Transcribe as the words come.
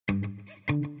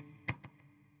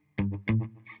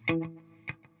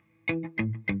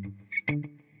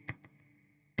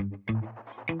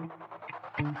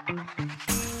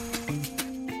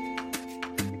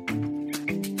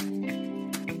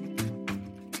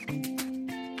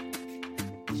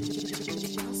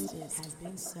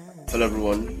Hello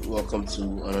everyone, welcome to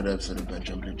another episode of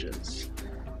Benjamin Legends.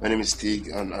 My name is Stig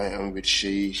and I am with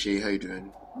Shay. Shay, how you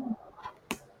doing?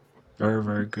 Very,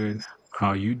 very good.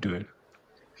 How you doing?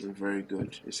 I'm very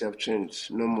good. You see, I've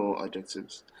changed. No more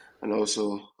adjectives. And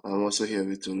also, I'm also here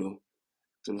with Tulu.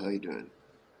 Tulu, how you doing?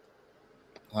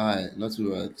 Hi, not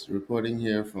too bad. Reporting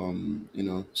here from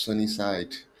sunny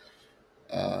side,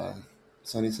 uh,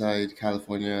 sunny side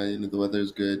California. The weather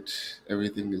is good.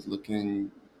 Everything is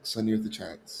looking sunny with a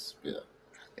chance. But yeah,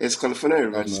 Is California a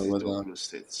red how's my state or weather? blue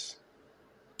state?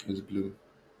 It's blue,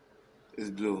 It's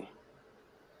blue.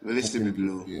 Will it still be popping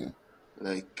blue. blue? Yeah,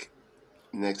 Like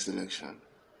next election?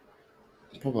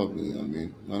 probably. I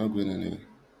mean, we're not going anywhere.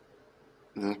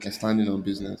 I'm Okay. standing on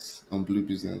business, on blue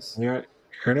business. You're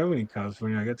not in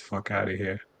California. Get the fuck out of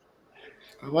here.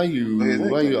 Why Oh, you're you? not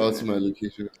in Why you out to California. my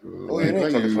location, bro? Oh, you're Like, not why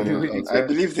in you California. out I to?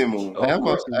 believed him. Oh. I Of am.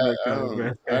 course, he's not I am.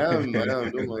 California. I am. I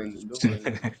am. Don't mind. Don't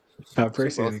mind. That Stop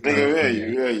person is in asking my Nigga, where are California.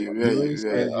 you? Where are you? Where are The way he you?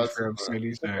 Where are says you? he's from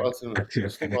sunny side.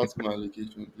 Stop asking my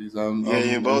location, please. I'm Yeah,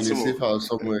 you're in I'm I'm in a safe Baltimore. house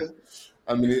somewhere.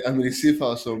 I'm in a safe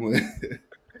house somewhere.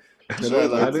 They're So not where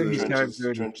allowed I like know the his to. time trenches,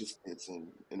 zone trenches states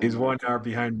in is one America? hour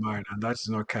behind mine, and that's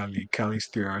not Cali. Cali's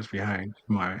 3 hours behind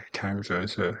my time zone,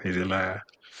 so he's a liar.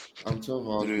 I'm 12 To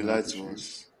hours the behind light for sure.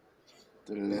 was.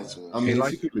 To the light Yeah, I'm He in was. a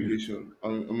likes secret you. location.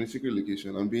 I'm in a secret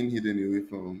location. I'm being hidden away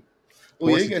from. Oh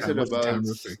yeah, What's you the guys time? heard What's the about. time,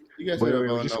 real quick? You guys heard Wait.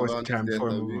 about Just what's the Navalny's time death, before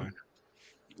I have move you? on?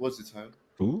 What's the time?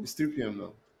 Ooh, It's 3 p.m.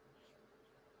 now.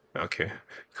 okay,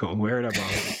 cool. We heard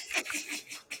about him.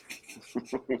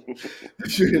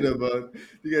 You heard about.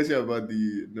 You guys heard about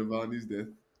the Navalny's death?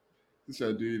 Since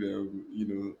you're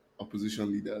doing,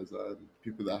 opposition leaders and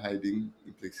people that are hiding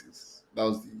in places. That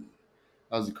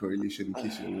was the correlation. In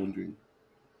case you're wondering,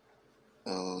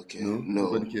 Okay. no,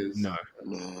 nobody No. cares. No,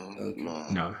 No. Okay,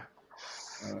 No. no.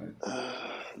 all right.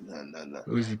 No. No. No.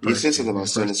 Who's the You said person? something Who's about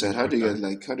the person Sunnyside. How do you important? guys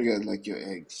like? How do you guys like your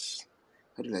eggs?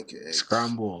 How do you like your eggs?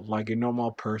 Scramble like a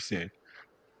normal person.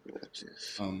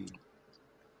 Jeez. Um,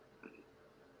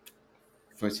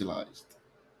 fertilized.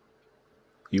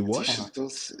 You what? Tissues.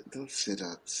 Don't say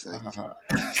that. Ha Like ha ha.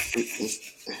 it's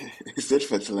it's not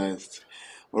fertilized.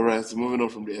 All right. So moving on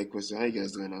from the egg question. How you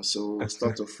guys doing now? So we'll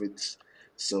start off with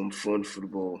some fun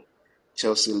football.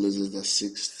 Chelsea loses their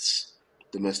sixth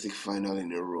domestic final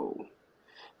in a row.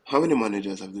 How many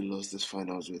managers have they lost these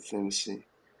finals with? Let me see.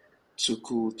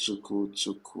 Tuku.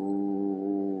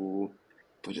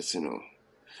 Pochettino.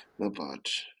 Not bad.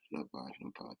 Not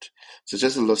bad. So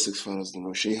just lost six finals in a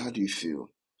row. Shay, how do you feel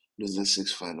losing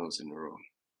six finals in a row?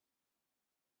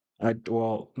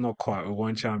 Well, not quite. We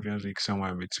won Champions League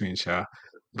somewhere in between, Sha.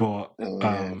 But Oh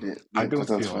yeah, the I don't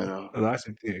important feel final. that's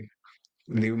the thing.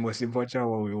 The most important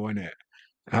one we won it.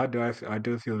 How do I feel? I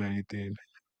don't feel anything.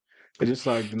 It's just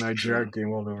like the Nigeria True.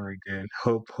 game all over again.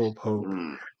 Hope.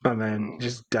 Mm, And then mm,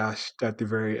 just dashed at the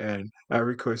very end.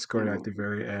 Rico scored at mm, the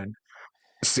very end.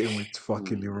 Same with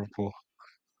fucking mm. Liverpool.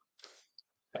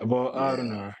 But I don't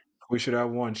Yeah. know. We should have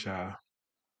won, Sha.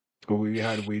 But we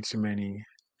had way too many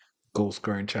goal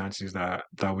scoring chances that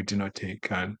we did not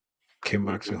take and came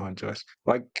back to Mm-hmm. haunt us.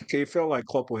 Like it felt like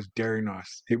Klopp was daring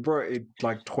us. He brought it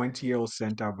like 20-year-old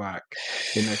centre back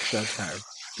in extra time.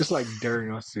 Just like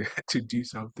daring us to, to do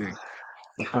something.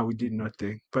 And we did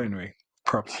nothing. But anyway,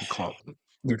 props to Klopp.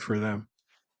 Good for them.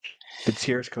 The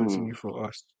tears Mm. continue for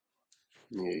us.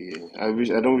 Yeah. I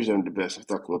don't wish them the best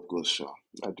after club goes sure.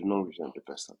 I do not wish them the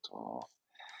best at all.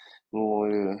 Oh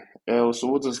yeah. So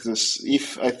what is this?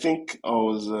 If I think I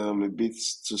was a bit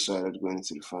two-sided going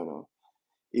into the final.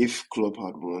 If Klopp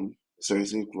had won, sorry,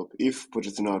 say Klopp. If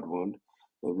Pochettino had won,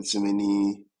 there would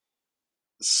be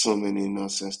so many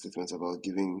nonsense statements about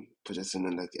giving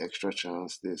Pochettino like extra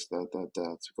chance, this, that,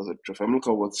 because of the trophy. I'm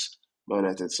looking at what Man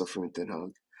United suffering with Ten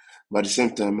Hag. But at the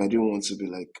same time, I didn't want to be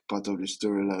like part of the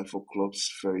storyline for Klopp's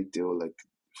fairy tale, like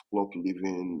Klopp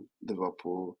leaving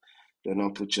Liverpool. They now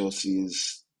put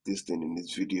Chelsea's this thing in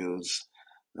his videos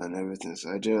and everything.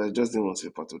 So I just didn't want to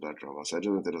be part of that drama. So I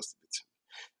just wanted us to beat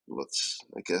him.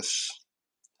 But I guess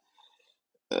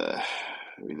uh,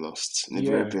 we lost in a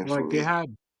very Yeah, painful like they way. had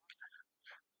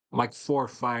like 4 or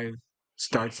 5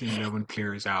 starting 11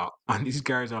 players out, and these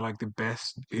guys are like the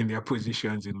best in their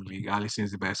positions in the league.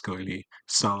 Alisson's the best goalie,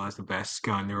 Salah's the best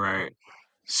guy on the right,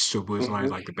 Szoboszlai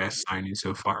is Mm-hmm. like the best signing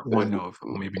so far. One of,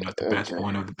 or maybe not the best, Okay, but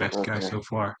one of the best guys okay, so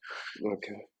far.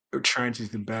 okay. Trent is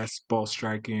the best ball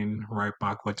striking right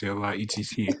back, whatever,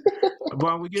 etc.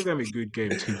 But we gave them a good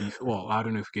game to be. Well, I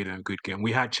don't know if we gave them a good game.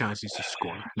 We had chances to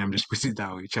score. Let me just put it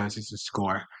that way: chances to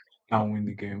score and win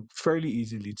the game fairly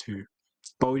easily too.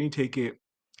 But we didn't take it,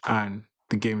 and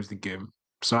the game is the game.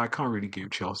 So I can't really give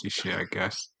Chelsea shit. I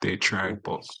guess they tried,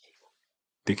 but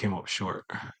they came up short.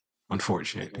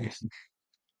 unfortunately. Okay.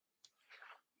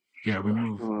 Yeah, we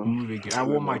Mm, move again. I fair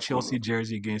wore my enough. Fair Chelsea enough.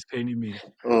 jersey against Penny Me.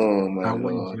 Oh my I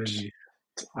wore the lord. jersey.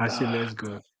 I said, Ah, let's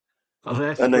go.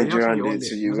 Let's a go. You have to be Nigerian all day in.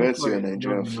 to It you. was Went to for your it.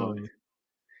 Not Nigerian be flag. knowing.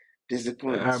 This the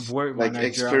point. I'm wearing my Like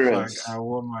Nigeria flag. experience. I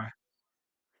wore my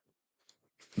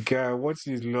guy. What's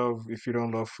his love if you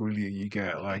don't love fully? You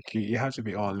get like you have to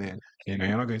be all in. You know,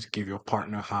 you're not going to give your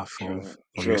partner half True.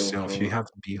 of True. yourself. You True. have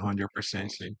to be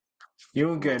 100% in. You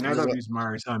don't get Yeah, neither of but these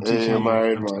married. I'm You're teaching you.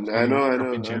 married I'm man. teaching I you. know. I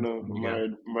Dropping know. I gems know. for you guys.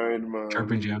 Married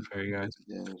Dropping man. gems for you guys.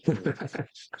 Yeah. True.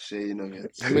 Say you know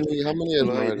get. how many years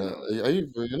No, I married don't are, know. are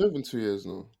you? You're not even 2 years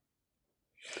now.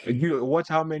 You what?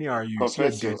 How many are you? See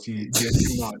a Compared to dirty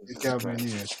man. Look Jesus how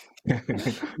many Christ.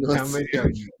 Not how many are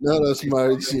you? not us How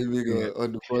married many shaming are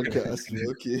on the podcast.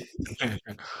 Okay.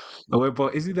 you? Wait,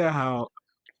 but isn't that how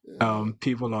Yeah.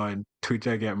 people on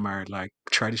Twitter get married? Like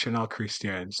traditional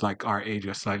Christians, like our age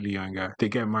or slightly younger, they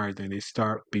get married and they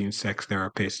start being sex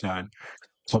therapists and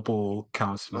couple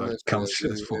Honestly, I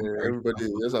counselors agree. for Yeah, marriage. everybody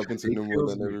you just happen to It know more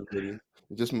kills than me. everybody.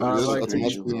 You're I just like Agree,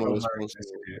 automatically Juba. more got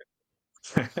responsible.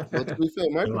 married But to yesterday. be fair,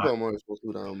 married people Like, are more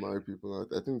responsible than unmarried people.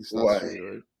 I think the stats show Why? it,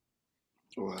 right?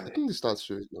 I Why? think the stats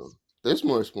show it now. They're just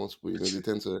more responsible, they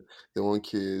tend to they want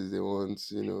kids, they want,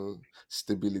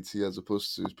 stability as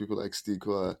opposed to people like Stick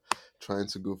who are trying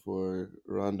to go for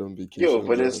random Yo,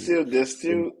 but vacations and there's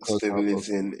still cause havoc.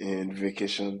 stability in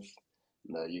vacations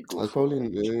that you go Like for. probably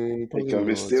It probably can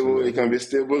be not. stable. I It can think be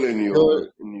stable in there your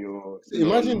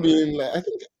imagine non. being like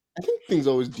I think things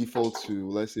always default to,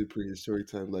 let's say, prehistoric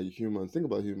time, like humans. Think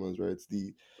about humans, right?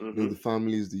 The Mm-hmm.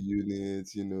 family is the unit,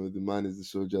 the man is the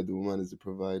soldier, the woman is the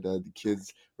provider, the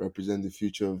kids represent the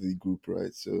future of the group,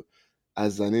 right? So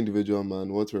as an individual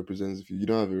man, what represents if you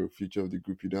don't have a future of the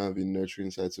group, you don't have a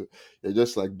nurturing side, so you're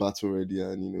just like battle ready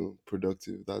and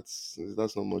productive. That's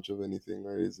not much of anything,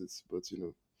 right? Is it? But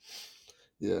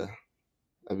yeah.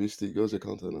 Obviously, girls are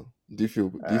counter now. Do you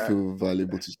Uh, feel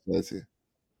valuable to society?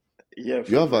 yeah,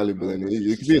 You for are valuable valuable anyway. to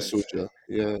You could be a society. soldier.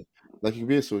 Yeah. Like you could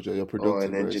be a soldier, you're Or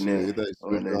an productive, right? So you're engineer. either a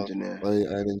Or an soldier engineer. or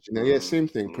an engineer. Yeah, Mm, same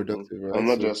thing, hmm productive, I'm right?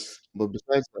 not So just but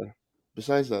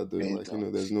besides that though, being like,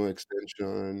 taught. there's no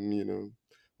extension,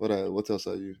 what else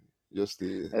are you? Just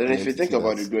And then an if you think entity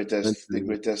about the that's meant greatest, the to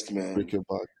greatest break man, your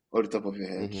back. on the top of your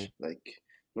head, hmm like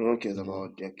no one cares hmm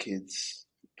about their kids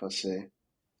per se.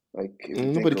 Like if you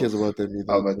think Nobody of cares about them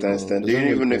either. Albert No. Einstein, do Does you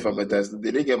anybody even know care if about Albert them? Einstein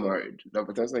did they get married? Did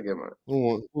Albert Einstein get married?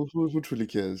 Who truly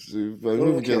cares? No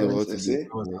one Who cares cares. about You what he did? see,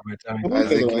 that was my time. Nobody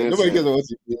cares Isaac about nobody cares Newton, about what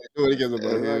you do. Nobody cares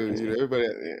about him. exactly. Everybody.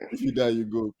 Yeah, If you die, you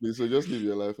go. Please, so just live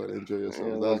your life and enjoy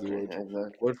yourself. That's the exactly, word.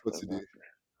 exactly, Word for today. exactly.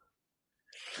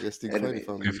 Yes, stick find the Anyway,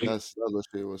 family. If it, That's what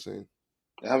Shay was saying.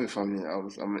 I have a family.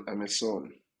 I'm a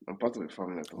son. I'm part of a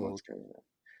family Oh, automatically.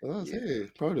 well, that's, Yeah, hey,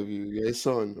 proud of you. You're a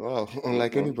son. Wow,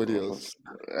 unlike anybody else.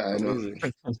 I know. Amazing.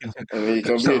 I mean, you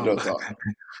can be a so daughter.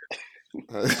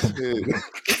 Hey,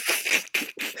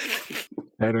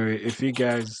 anyway, if you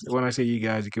guys, when I say you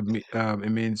guys,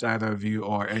 it means either of you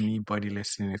or anybody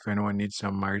listening. If anyone needs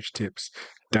some marriage tips,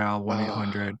 dial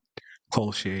 1-800 Ah,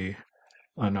 call Shay,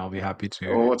 and I'll be happy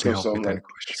or what to if help some with any like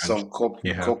questions some cup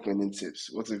you have. cup winning tips?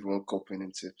 What if you want cup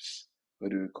winning tips?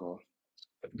 What do we call?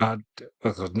 Not,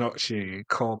 not Shay,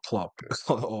 call Klopp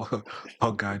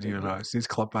or Guardiola. Since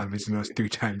Klopp has visited us 3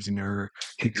 times in a row,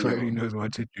 he clearly Yo, knows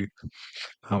what to do.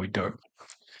 How we don't.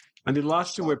 And the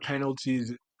last two were stop.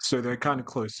 penalties, so they're kind of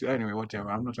close. Anyway,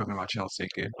 whatever. I'm not talking about Chelsea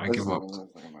again. I give up.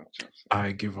 Let's talk about Chelsea.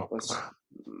 I give up.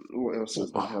 What else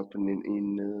has been happening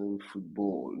in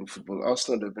football? In football,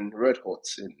 Arsenal have been red hot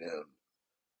in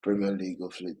Premier League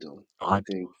of late. Though I I,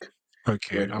 think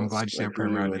okay, red I'm hot, glad you said like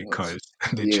really Premier red League hot. because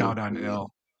they Yeah, chowed an yeah.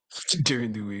 L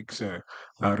during the week, so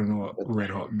I don't know what But red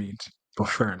hot means, but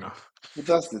fair enough. but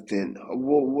that's the thing.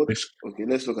 What? It's, Okay,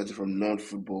 let's look at it from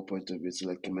non-football point of view, so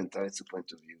like a mentality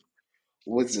point of view.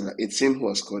 What's it like? A team who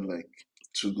has scored like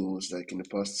 2 goals like in the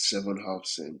past 7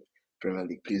 halves in Premier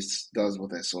League. Please, that's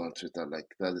what I saw on Twitter. Like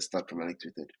that the start Premier League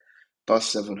tweeted.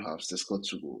 Past 7 halves, they scored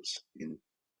 2 goals in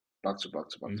back to back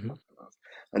to back to hmm back to back.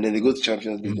 And then they go to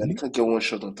Champions League and hmm they can't get one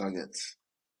shot on target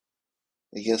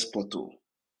against Porto.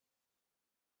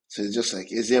 So it's just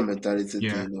like, is it a mentality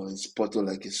Yeah, thing or is Porto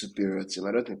like a superior team?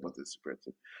 I don't think Porto is a superior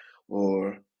team.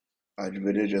 Or are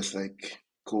they just like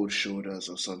cold shoulders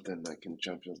or something like in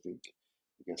Champions League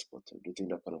against Porto? Do you think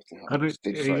that kind of thing I don't, happens?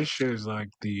 Take it fright. just shows like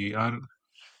I don't,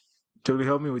 totally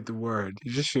help me with the word.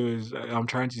 It just shows I'm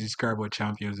trying to describe what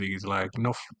Champions League is like.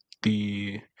 Not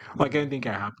the like anything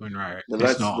can happen, right? The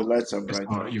lights are It's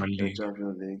not brighter your in league.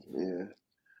 Champions League. Yeah.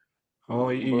 Oh,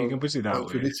 you But can put it that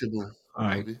way. unpredictable,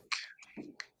 Like, Abby.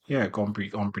 yeah,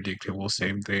 unpredictable,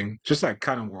 same thing. Just like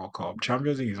kind of World Cup.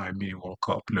 Champions League is like mini World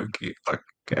Cup, look, like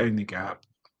anything can happen.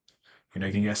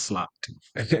 You can get slapped.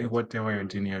 Whatever you're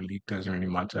doing in your league doesn't really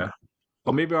matter.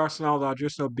 Or maybe Arsenal are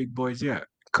just not big boys yet.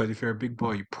 Because if you're a big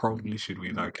boy, you probably should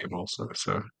win that game also.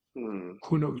 So Hmm.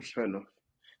 who knows? Fair enough.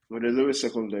 But there's always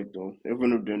second leg though.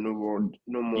 Even if there are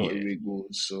no more Yeah. away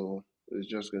goals, so it's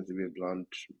just going to be a bland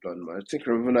match. I think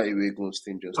remember that away goals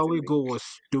thing just to Away make goal was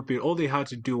stupid. All they had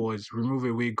to do was remove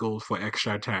away goals for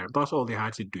extra time. That's all they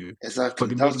had to do. But exactly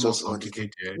they made it that's more just all it.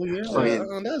 complicated. Oh I yeah,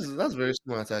 mean, that's very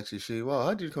smart actually. Shay. Wow,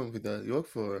 how did you come up with that? You work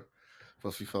for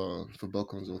FIFA football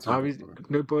I consulting mean, before.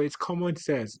 no, but it's common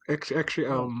sense. Actually,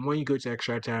 Yeah. when you go to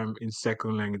extra time in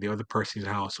second leg, the other person's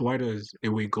house, why does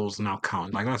away goals now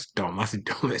count? Like that's dumb. That's the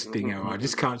dumbest thing ever.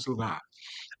 Just cancel that.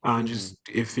 And Mm-hmm. just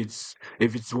if it's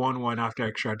 1-1 after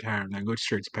extra time, then go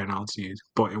straight to penalties.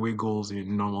 But away goals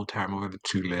in normal time over the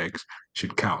two legs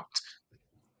should count.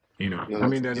 I yeah,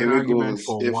 mean, there's the an away argument goals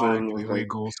for why even do was away like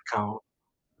goals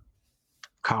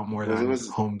count more it was than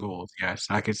always home goals. Yes,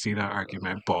 I could see that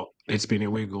argument, but it's been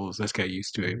away goals. Let's get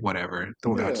used to it. Whatever.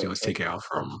 All we have to yeah, do is like take it out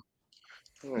from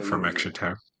yeah. extra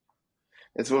time.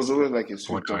 It was always like a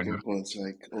What sweet do I know? talking point,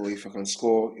 like, oh, if I can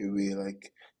score away,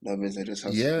 like that means I just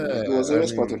have to Yeah, do like it was I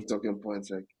always part of mean, the talking points,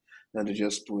 like now they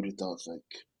just pulled it out,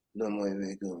 like no more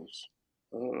away goals.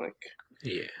 Like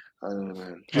Yeah, I don't know,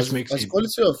 man. just makes has it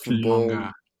quality of football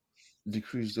longer.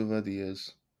 decreased over the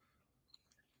years?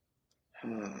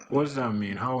 What does that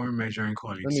mean? How are we measuring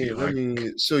Let quality? me, let Like,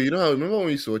 me. So you know how remember when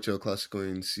we used to watch El Clasico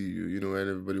in CU? You know, when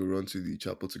everybody would run to the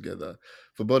chapel together.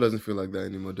 Football doesn't feel like that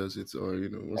anymore, does it? Or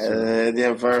The what's your take?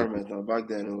 environment now back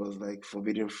then it was like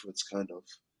forbidden fruits kind of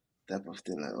type of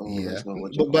thing, like oh Yeah, let's not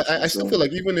watch a but classical. I still feel So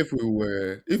like even if we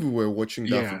were watching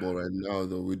that yeah, football right now,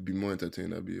 though, we'd be more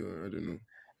entertained. I'd be, I don't know.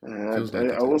 Feels like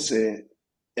I won't entertainment. say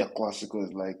a classical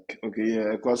is like okay,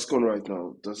 yeah, a classical right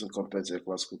now doesn't compare to a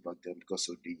classical back then because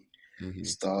of the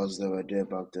Mm-hmm. stars that were there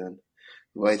back then.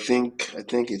 But I think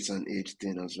it's an age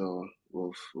thing as well.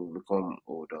 We've become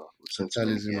older. We've seen too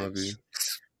many Capitalism, Abby. games.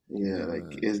 Yeah, like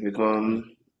Yeah. it's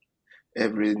become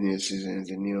every new season is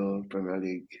a new Premier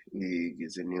League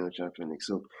is a new Champions League.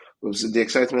 So the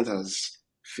excitement has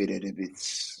faded a bit,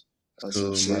 as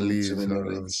we've So seen Mali too is many of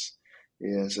it.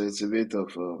 Yeah, so it's a bit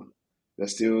of we're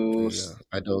still yeah,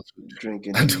 adulthood.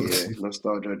 drinking the Adulthood.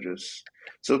 nostalgia juice.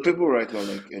 So people right now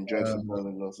like enjoy Uh, football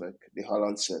a lot, like the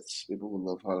Haaland sets. People who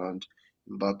love Haaland,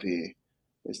 Mbappe.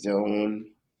 It's their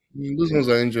own. those ones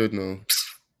are injured now.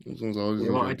 Those ones are always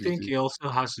well, I injured these think days. it also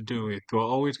has to do with we're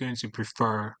always going to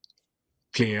prefer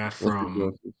players What's the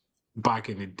from graphic? back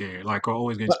in the day. Like we're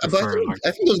always going to But I prefer think like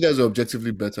I think those guys are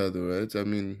objectively better though, right? I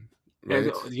mean, yeah,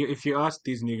 right? if you ask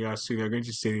these niggas too, they're going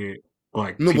to say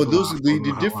like No, but people that those are the, from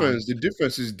the Haaland.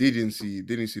 difference is they didn't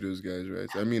see those guys, right?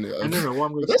 I mean, I don't know what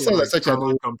I'm going but to that say. sounds like Like such an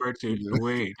Haaland old. compared to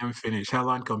wait, let me finish.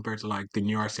 Haaland compared to like the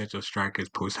newer set of strikers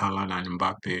post Haaland and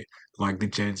Mbappe. Like the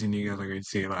Gen Z niggas are going to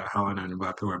say like Haaland and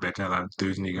Mbappe were better than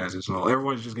those niggas as well.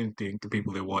 Everyone's just going to think the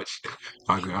people they watch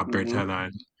are better Mm-hmm.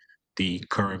 than the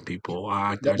current people.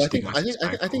 I But I just think think that's I think I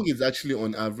think I disrespectful. think it's actually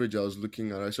on average. I was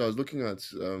looking at. Right? So I was looking at.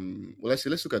 Well, let's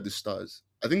look at the stars.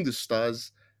 I think the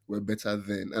stars were better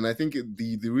then, and I think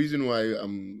the reason why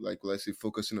I'm like, well, I say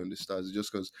focusing on the stars is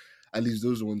just because at least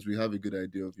those ones we have a good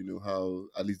idea of how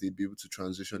at least they'd be able to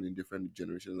transition in different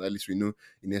generations. At least we know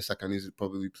Ines Sakane is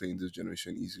probably playing this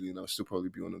generation easily, and I'll still probably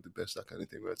be one of the best, that kind of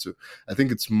thing, right? So I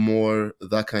think it's more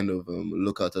that kind of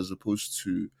lookout as opposed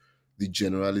to the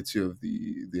generality of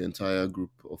the entire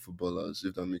group of footballers,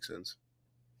 if that makes sense.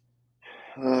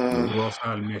 No, We also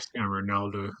had Messi and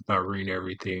Ronaldo that ruined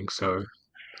everything, so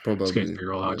it's going to probably. be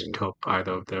real hard to Yeah, top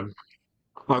either of them.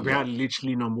 Like we yeah. had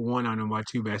literally number one and number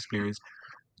two best players,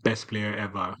 best player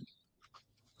ever.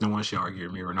 No one should argue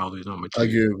with me. Ronaldo is number two.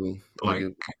 Arguable, Like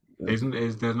arguable. Yeah. there's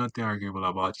nothing arguable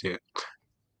about it.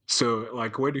 So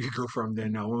like where do you go from there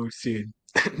now when we see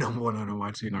number one and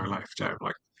number two in our lifetime?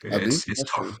 Like Abi, it's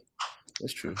that's tough. true.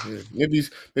 That's true. Yeah,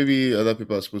 maybe other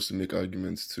people are supposed to make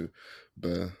arguments too,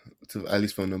 but to at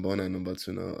least for number one and number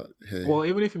two now. Hey, Well,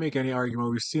 even if you make any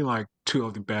argument, we've seen like two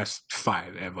of the best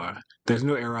five ever. There's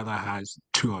no era that has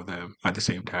two of them at the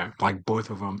same time. Like both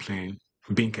of them playing,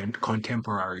 being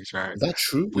contemporaries, right? is that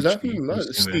true? Is Which that we've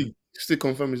seen them. still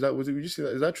confirm? Is that would you say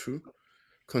that? Is that true?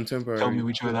 Tell me Contemporary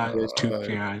which top other best two five.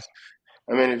 players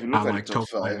I mean, if you look are at the like top top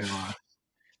five five, ever.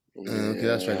 Okay,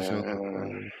 that's yeah, traditional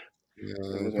football.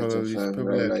 if you Yeah, look at the top probably five,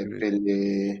 probably right, like accurate.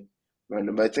 Pele,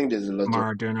 random. But I think there's a lot of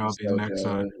Maradona will be the next nostalgia.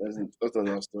 one. There's a lot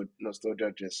of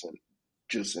nostalgia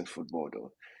juice in football,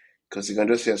 though, because you can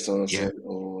just hear someone Yeah. saying,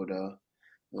 "Oh,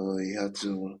 you had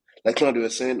to." Like now they were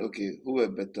saying, "Okay, who were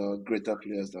better, greater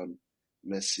players than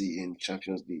Messi in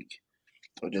Champions League?"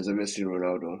 Or there's obviously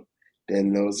Ronaldo.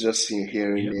 Then I was just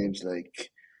hearing Yeah. names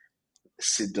like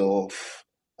Sidorf,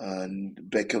 and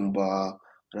Beckenbauer.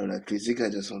 And I'm like, please, you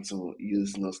guys just want to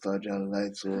use nostalgia and lie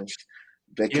to us.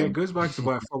 Yeah, it Beckham, goes back to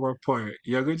my former point.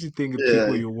 You're going to think the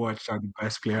people yeah. you watch are the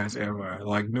best players ever.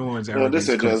 Like no one's No, ever going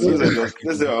to consider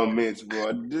these Beckham. are our mates,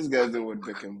 bro. These guys don't want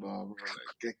Beckenbauer, bro.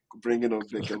 Like bringing up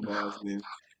Beckenbauer's name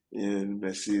in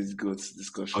Messi's GOAT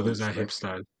Oh, those discussions, are like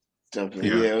hipsters. champion.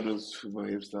 Yeah. Yeah, all those football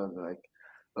hipsters are like,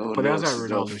 oh But no, that's a sit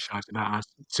down. Ronaldo shot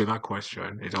to that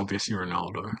question. It's obviously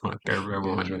Ronaldo. Like Yeah, it's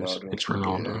everyone knows Ronaldo. it's Yeah,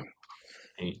 Ronaldo.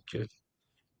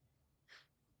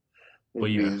 But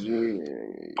maybe yeah. it's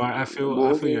But but I feel your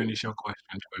also, initial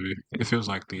question, maybe it feels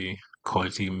like the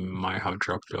quality might have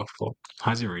dropped off. But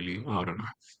has it really? I don't know.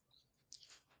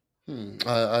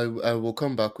 I will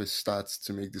come back with stats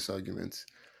to make this argument.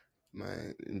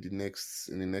 In the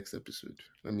next episode.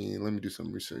 Let me do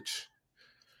some research.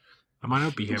 I might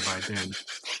not be here by then.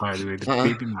 By the way, the Uh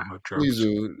baby might have please.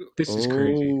 dropped. This is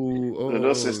crazy. no,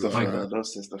 don't say stuff Like like that. Don't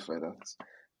say stuff like that.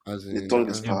 as The in tongue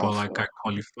is yeah, but like powerful. I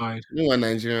qualified. you know what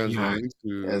Nigerians Yeah,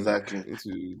 into Exactly.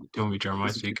 don't be into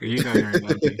dramatic. keep You guys are in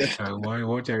that dish.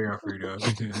 What are you afraid of?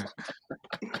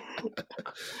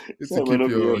 it's So to I might keep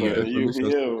not be here your by Yeah. then. You'll be information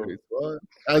here. Oh. secret. What?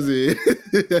 As in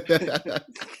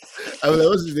I was like,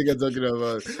 what's this nigga talking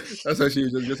about? That's actually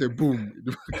just say boom.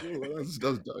 Oh, that's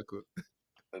dark.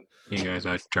 You guys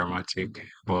are dramatic,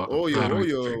 but I don't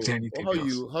expect anything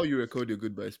else. How you record your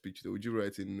goodbye speech though? Would you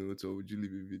write in notes or would you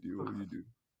leave a video? What would you do?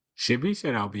 Shibi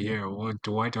said I'll be here.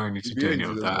 Why do I need You'd to be do here in any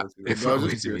of Jesus' that mighty name. if But I I'm was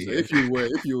going just to be curious. here? If you were,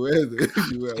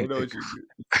 I wonder what you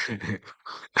do.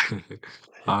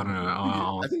 I don't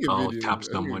know. I think a I'll video. tap I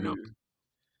think a someone up. video.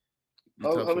 You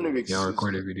tap How many someone. weeks Yeah, I'll is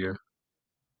record a the? video.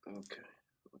 Okay,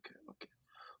 okay.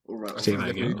 All right, all Say Things that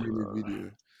right. like when again. you do in a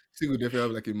video. Still would definitely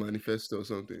have like a manifesto or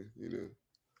something,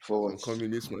 For some what?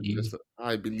 communist Mm. manifesto.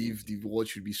 I believe the world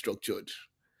should be structured.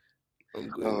 I'm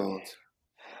going Oh, out.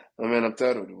 I mean, I'm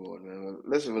tired of the world, man.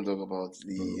 Let's even talk about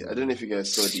the. I don't know if Um, you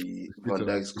guys saw the Van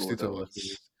Dijk's the goal state of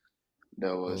affairs.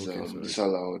 that Oh, was okay, sorry.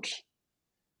 disallowed.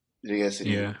 Did you guys see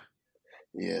the? Yeah,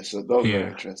 Yeah, so that was very yeah,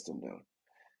 interesting. Though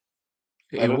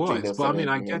I it don't think was. they'll But I start mean,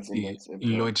 I get implementing the that in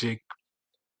Prem. logic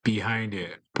behind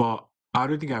it, but I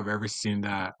don't think I've ever seen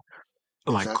that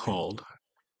like Exactly. called.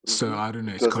 So I don't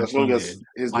know. It's Because as long as confusing.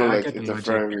 he's Like not I like get the logic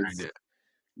interfering with behind it,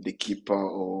 the keeper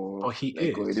but or he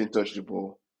like oh he is. didn't touch the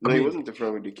ball. I No, he mean, wasn't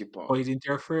interfering with the keeper. but he's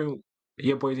interfering.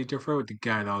 Yeah, but he's interfering with the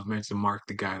guy that was meant to mark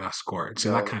the guy that scored.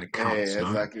 So that That kind of counts, no?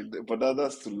 exactly. But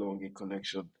that's too long a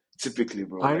connection. Typically,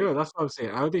 bro. I Like know. That's what I'm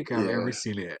saying. I don't think I've ever yeah,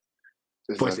 seen it,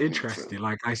 but it's exactly. So interesting.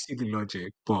 Like I see the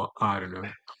logic, but I don't know.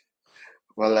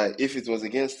 well, like if it was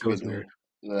against It was weird.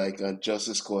 Middle, like and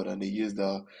Justice scored and they used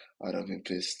that, I'd have been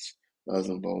pissed. That was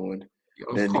number one.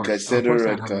 Then Of course, I'd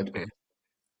Red have been card. pissed.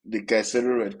 The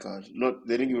Caicedo red card. Not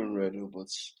they didn't give him red,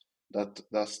 but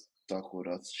that's tackle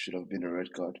that should have been a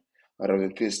red card. I'd have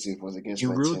been pissed if it was against In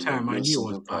my real team and time, I no knew it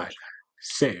was single card. bad.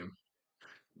 Same.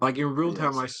 Like in real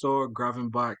time, Yes. I saw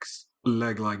Gravenbach's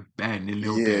leg like bend a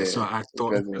little bit, so Yeah. I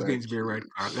thought it Depends on was going like to be a red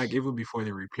card. Like even before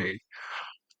they replayed.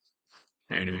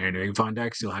 Anyway, Van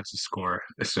Dijk still had to score.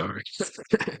 So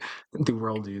the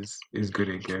world is good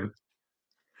again.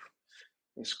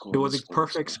 he It scored, he was a scored, he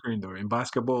perfect scored. screen though. In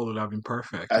basketball, it would have been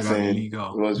perfect. It I would have been think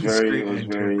legal. it Screen was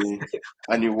engine. very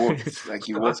and it worked. Like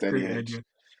he That worked at the screen end. engine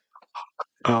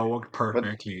worked But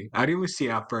perfectly. I didn't even see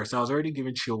it at first. I was already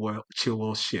giving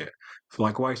Chilwell shit.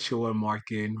 Like, why is Chilwell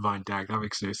marking Van Dijk? That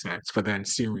makes no sense. But then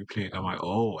seeing replay, I'm like,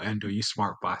 oh, Endo, you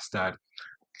smart bastard.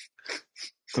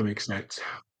 That makes sense.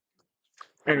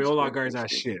 Anyway, that's all our good, guys that's are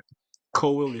good. shit.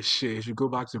 Cole is shit. He should go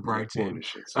back to Yeah, Brighton. holy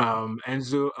shit.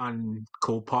 Enzo and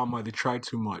Cole Palmer, they tried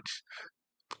too much.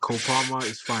 Cole Palmer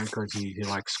is fine because he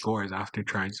like scores after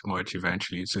trying too much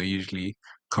eventually. So he usually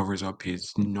covers up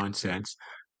his nonsense.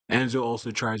 Enzo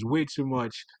also tries way too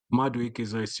much. Madwick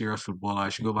is a serious footballer. I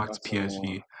should go back to That's all.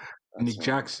 PSV. That's Nick all.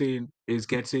 Jackson is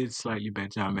getting slightly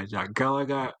better and better.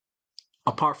 Gallagher,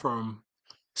 apart from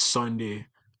Sunday,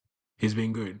 he's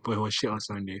been good, but he was shit on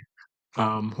Sunday.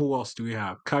 Who else do we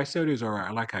have? Caicedo is alright.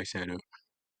 I like Caicedo.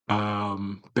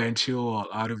 Ben Chilwell,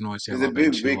 I don't know what to say It's a about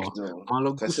Ben bit weak Chilwell. though.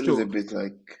 Malo Caicedo is Gusto, a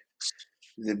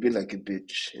bit like a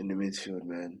bitch in the midfield,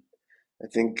 man. I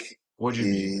think what do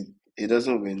you mean? he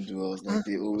doesn't win duels. Like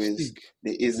Stig.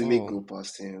 they easily Wow. go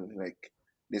past him. Like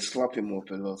they slap him up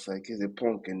a lot. Like he's a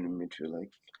punk in the midfield.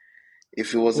 Like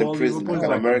if he was in Well, prison, Liverpool like is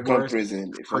an like the American worst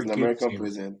prison, if it was free an kick American team.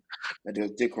 prison, that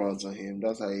they'll take rounds on him.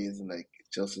 That's how he is in like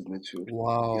Chelsea's midfield. He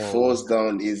Wow. falls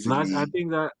down I easily.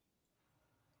 think that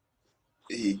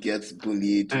He gets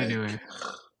bullied. Like anyway.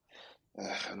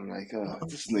 I'm like,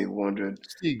 this is not 100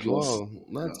 Stig, plus. wow.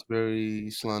 No, That's very no,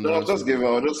 slanderous of you.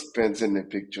 I'm just painting a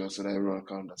picture so that everyone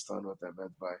can understand what I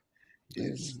meant by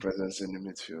his Damn. presence in the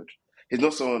midfield. He's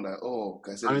not someone that, oh,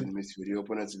 Caicedo is And in the midfield, the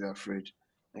opponent will be afraid.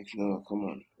 Like, no, come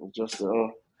on. It's just,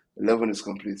 11 is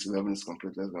complete, 11 is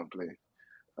complete, let's go and play.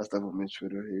 That's the type of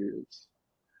midfielder he is.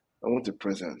 I want the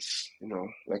presence,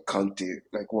 like Kante,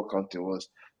 like what Kante was.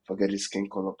 Forget his skin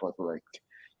color part, but like,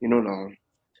 now,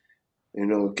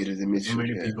 okay, there's a midfield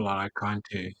many here. people are like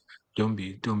Kante. Don't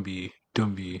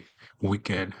be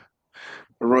wicked.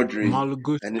 Rodri, Malo and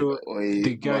Gusto, or a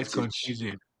the guy is Matic.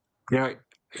 confusing. Yeah,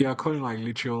 yeah, calling like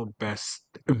literal best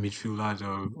midfielders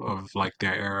of like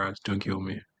their eras. Don't kill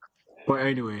me. But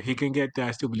anyway, he can get there.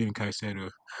 I still believe in Caicedo.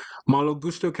 Malo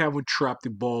Gusto can even trap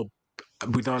the ball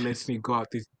without letting it go out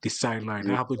the sideline. That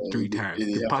Yeah, happened three times.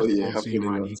 They pass the yeah, ball it to him happened a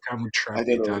and lot. he can't even trap I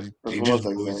don't it know. as it Performance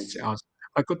just goes anxiety. out.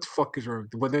 Like, what the fuck is wrong?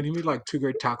 But then he made like two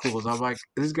great tackles. I'm like,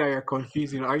 this guy, you're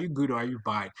confusing. Are you good or are you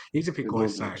bad? You need to pick It's one not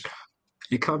good. side.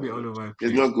 You It's can't be not all good. over the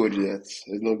It's place. not good yet. It's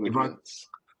not good If I, yet.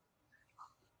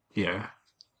 yeah.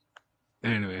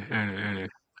 Anyway.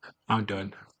 I'm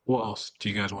done. What else do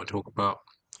you guys want to talk about?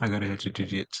 I gotta head to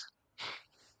Jiu-Jitsu.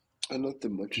 Not too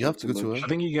much, You have not to too go to much. where? I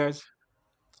think you guys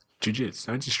Jiu-Jitsu.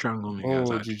 I need to strangle me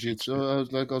guys Oh, at jiu-jitsu.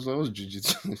 Jiu-Jitsu. I was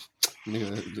jiu-jitsu.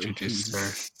 Nigga, Jiu-Jitsu, sir.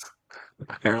 please.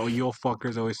 And all your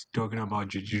fuckers always talking about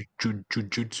Jujutsu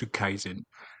Kaisen.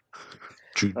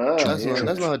 Yeah,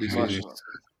 That's not how they say it. Kaisen. martial art.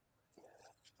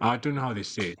 I don't know how they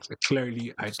say it.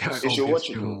 Clearly, I S- You should watch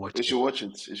obviously it didn't though. watch You it. should watch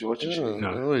it. You should watch it, Yeah, Shay. No,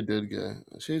 oh, a dead guy.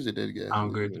 She's a dead guy.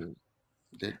 I'm good.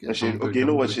 Dead No, guy. Shay. I'm Okay, good. you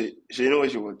know I'm what, good. Shay? Shay, you know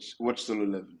what you watch? Watch Solo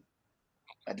Level.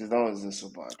 I think that wasn't so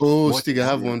bad. Oh, What Stig, I is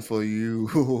have it? one for you.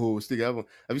 Oh, Stig, I have one.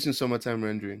 Have you seen Summertime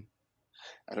Rendering?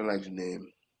 I don't like the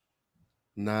name.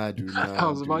 Nah, dude, I nah,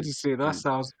 was about dude, to say that dude.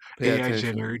 sounds Pay AI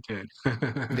attention. generated.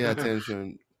 Pay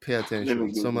attention. Pay Let me attention. Google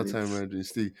it. Summertime Rendering.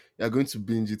 Stig, you're going to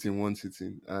binge it in one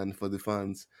sitting. And for the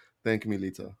fans, thank me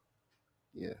later.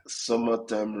 Yeah.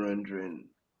 Summertime rendering.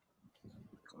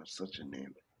 God, such a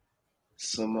name.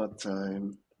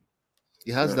 Summertime.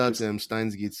 It has that This.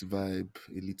 Steins Gate vibe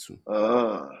a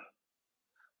little.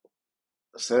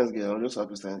 Steins Gate. I'm just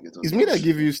happy Steins Gate was It's me that launched.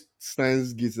 gave you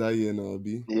Steins Gate that year now,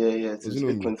 B. Yeah, it Was it is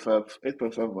not me? 8.5,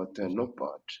 8.5 over 10. Not bad.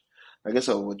 I guess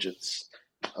I'll watch it.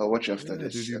 I'll watch after Yeah,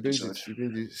 dude, this you binge it. episode. You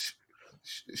binge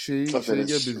it. After Get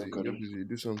this busy. Get recording. busy.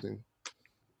 Do something.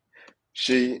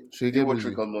 She Shay, do you get watch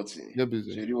Rick busy. and Morty? Get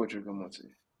busy. She do you watch Rick and Morty?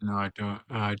 No, I don't.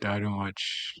 I don't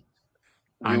watch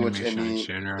Do you watch animation in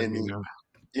general. any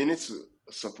you need to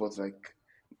support like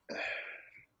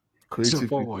Creative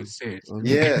Support people. was it. Okay.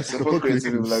 yeah, support Support creative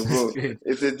creative people. Like bro, Shit.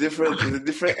 it's a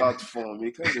different art form.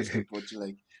 You can't just keep watching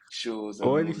like shows and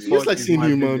Only It's just fuck like movies. is seeing my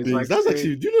human business. beings. Like That's saying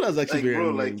actually, do you know that's actually Like very bro,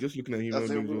 annoying? like Just looking at I human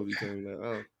say beings bro, all the time. Like,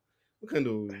 oh, what kind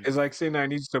of it's like saying I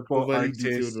need support overly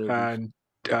detailed artists rubbish?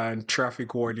 and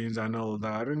traffic wardens and all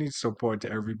that. I don't need support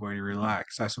to everybody.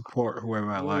 Relax. I support whoever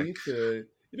I No, like.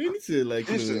 you need to like,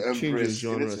 you need to change your embrace.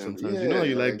 You need genre to sometimes. You know how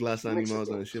you yeah, like like glass mix it animals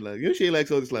up. and shit. Like, Shay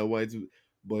likes all this like white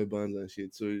boy bands and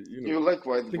shit. So, You like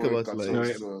white think boy about it like, cartoons No,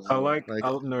 too as I well. like. like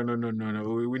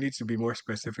No. We need to be more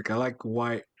specific. I like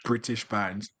white British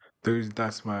bands. Those.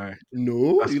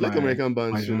 no, That's you like American my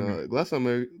bands too genre. now.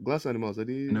 Glass animals, are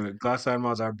they? No, glass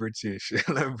animals are British.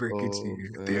 Let me break it to Oh,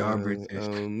 you. They are British.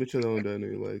 which other one do I know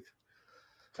you like?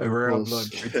 A royal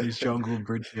blood, Pause. British jungle,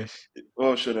 British.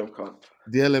 Oh, show them camp.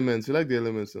 The Elements. You like The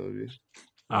Elements, maybe?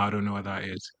 I don't know what that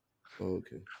is. Oh,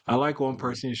 okay. I like one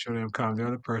person show them calm, the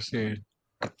other person.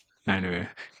 Anyway,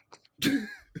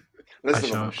 Let's talk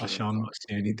about I show them shall camp. not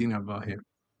say anything about him.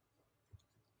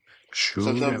 Shoot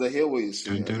Sometimes him. I hear what you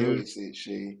say. Dun, I dun, hear what dun. you say,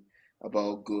 Shay,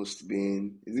 about Ghost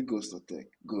being is it Ghost or Tech?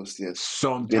 Ghost, yes.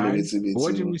 Being a Sometimes. little bit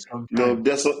What do you too mean no,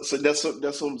 sometimes?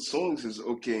 there's some songs is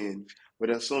okay in, but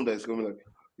there's some that's going like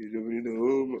you don't really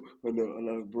know and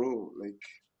I'm like bro, like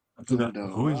calm down.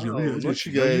 Wow, not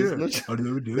you guys. Yeah. Not you. I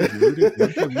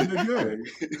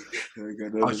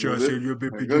Like, like I don't should know, say man. you I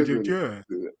baby got yeah.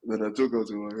 then I took out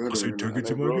to my I said take I'm it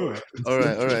to like my bro. girl. All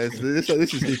right. So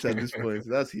this is hits at this point.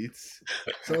 That's hits.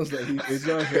 Sounds like It's hits.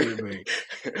 not him, mate.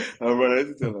 I'm running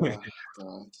to tell her,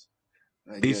 God,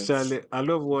 I get Isale, I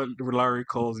love what Larry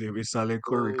calls him. Isale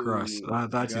Curry Cross. Oh,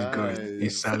 That is good. guys,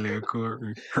 Isale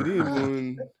Curry we didn't Cross.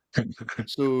 even.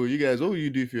 So you guys, what would you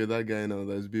do if you're that guy now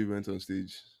that's being went on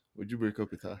stage? Would you break up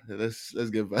with her? Let's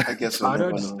get back. I guess we'll I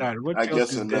don't never know. understand. What I else guess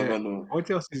is we'll there? never know. What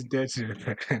else is there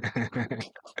to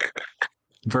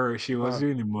Bro, she was Ah,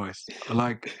 doing the most.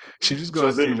 Like, she just She got on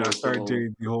was doing stage the and most started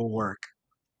doing the whole work.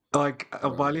 Like,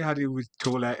 wow. Abali hadn't even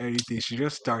told her anything. She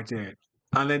just started.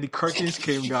 And then the curtains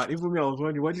came down. Even me, I was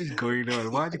wondering, what is going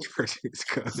on? Why are the curtains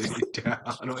coming down?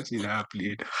 What is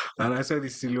happening? And I saw the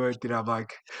silhouette and I'm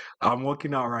like, I'm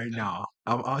walking out right now.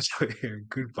 I'm out here.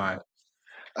 Goodbye.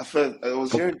 I felt I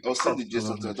was But hearing I was seeing props the to gist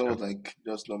love of it. I thought it myself. was like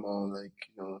just normal, like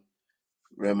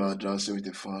Rema dancing with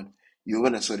a fan.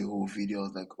 When I saw the whole video, I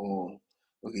was like, oh,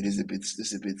 okay, this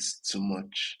is a bit too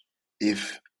much.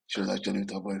 If she was actually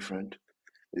with her boyfriend,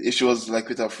 if she was like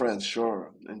with her friends,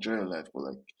 sure, enjoy your life, but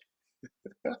like,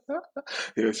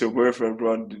 yeah, it's your boyfriend,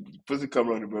 bro. And put the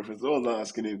camera on the boyfriend. So I was not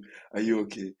asking him, "Are you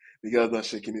okay?" The guy's not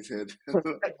shaking his head.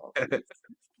 Oh, please,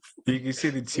 You can see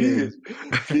the please, tears.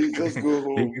 please, just go You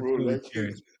home, can bro. see the Like,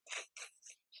 tears.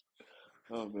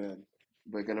 oh man,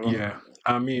 but I can never Yeah.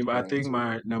 I mean, I compare it think to.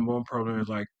 my number one problem is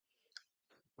like,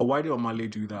 why did O'Malley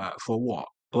do that? For what?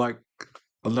 Like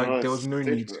No, there was it's no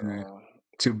stage. need to But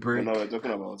now break we're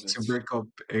talking about it. up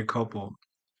a couple.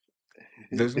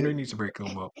 There's no need to break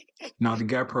them up. Now the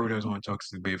guy probably doesn't want to talk to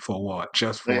the babe for what?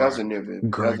 Just No, he has for a new babe. He has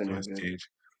grind a new on babe. stage.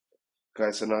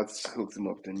 Guys, so now hooked him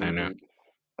up with a I new know. babe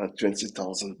at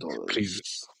 $20,000. Please.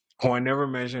 Oh, I never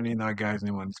mentioning that guy's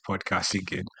name on this podcast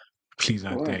again. Please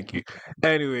and Why? thank you.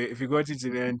 Anyway, if you got it to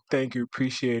the end, thank you.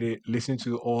 Appreciate it. Listen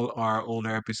to all our older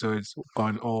episodes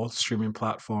on all streaming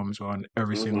platforms, on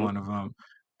every single one Mm-hmm. of them.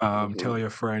 Okay. Tell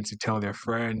your friends to tell their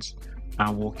friends,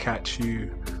 and we'll catch you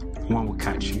when we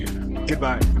catch you.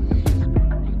 Goodbye.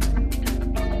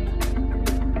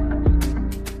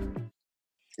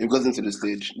 If you got into the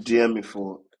stage, DM me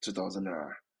for 2,000 naira.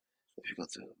 If you got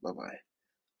to. Bye bye.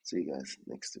 See you guys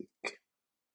next week.